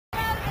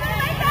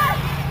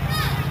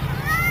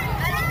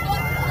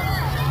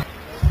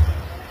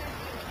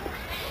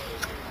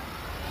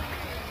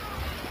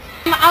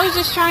I was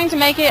just trying to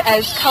make it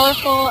as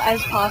colorful as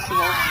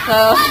possible.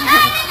 So,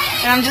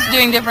 and I'm just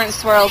doing different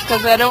swirls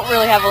because I don't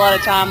really have a lot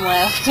of time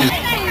left. It's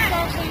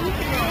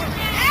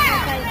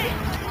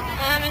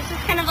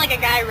just kind of like a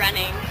guy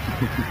running.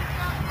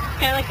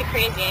 Kind of like the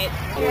Crazy Eight.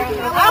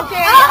 Okay.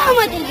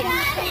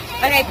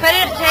 Okay,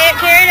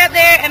 carry it up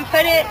there and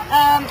put it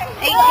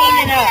 18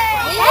 and up.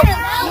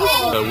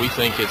 So we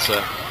think it's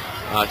a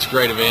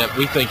great event.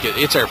 We think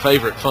it's our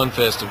favorite Fun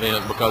Fest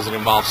event because it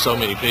involves so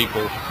many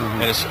people,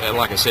 and it's,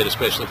 like I said,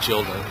 especially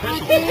children.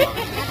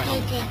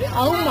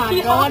 Oh my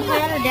God,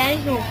 Hunter,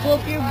 Daddy's gonna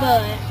whoop your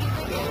butt.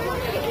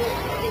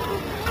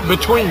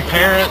 Between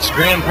parents,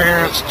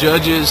 grandparents,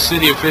 judges,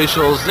 city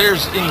officials,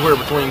 there's anywhere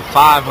between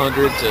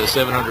 500 to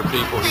 700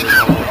 people here.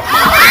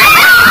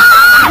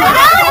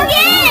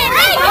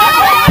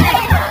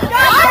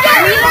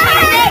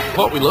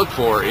 What we look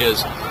for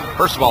is,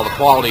 first of all, the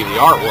quality of the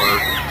artwork,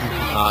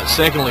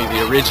 secondly,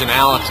 the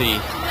originality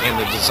and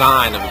the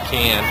design of a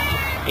can,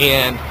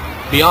 and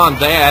beyond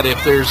that,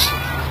 if there's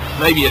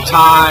maybe a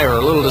tie or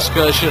a little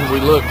discussion, we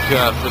look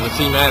for the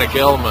thematic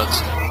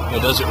elements.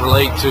 Does it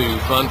relate to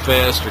Fun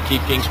Fest or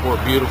Keep Kingsport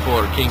Beautiful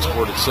or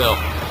Kingsport itself?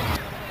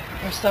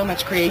 There's so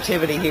much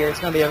creativity here. It's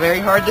going to be a very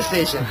hard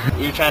decision.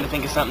 We were trying to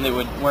think of something that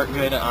would work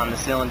good on the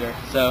cylinder.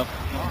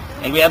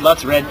 And we had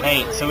lots of red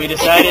paint, so we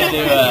decided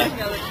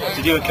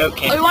to do a Coke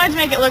can. We wanted to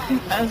make it look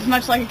as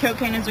much like a Coke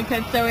can as we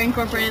could, so we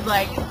incorporated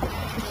like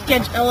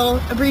a little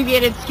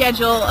abbreviated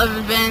schedule of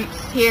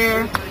events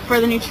here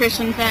for the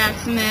nutrition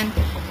facts, and then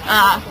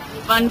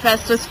Fun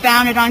Fest was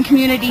founded on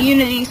community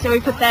unity, so we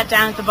put that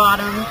down at the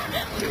bottom.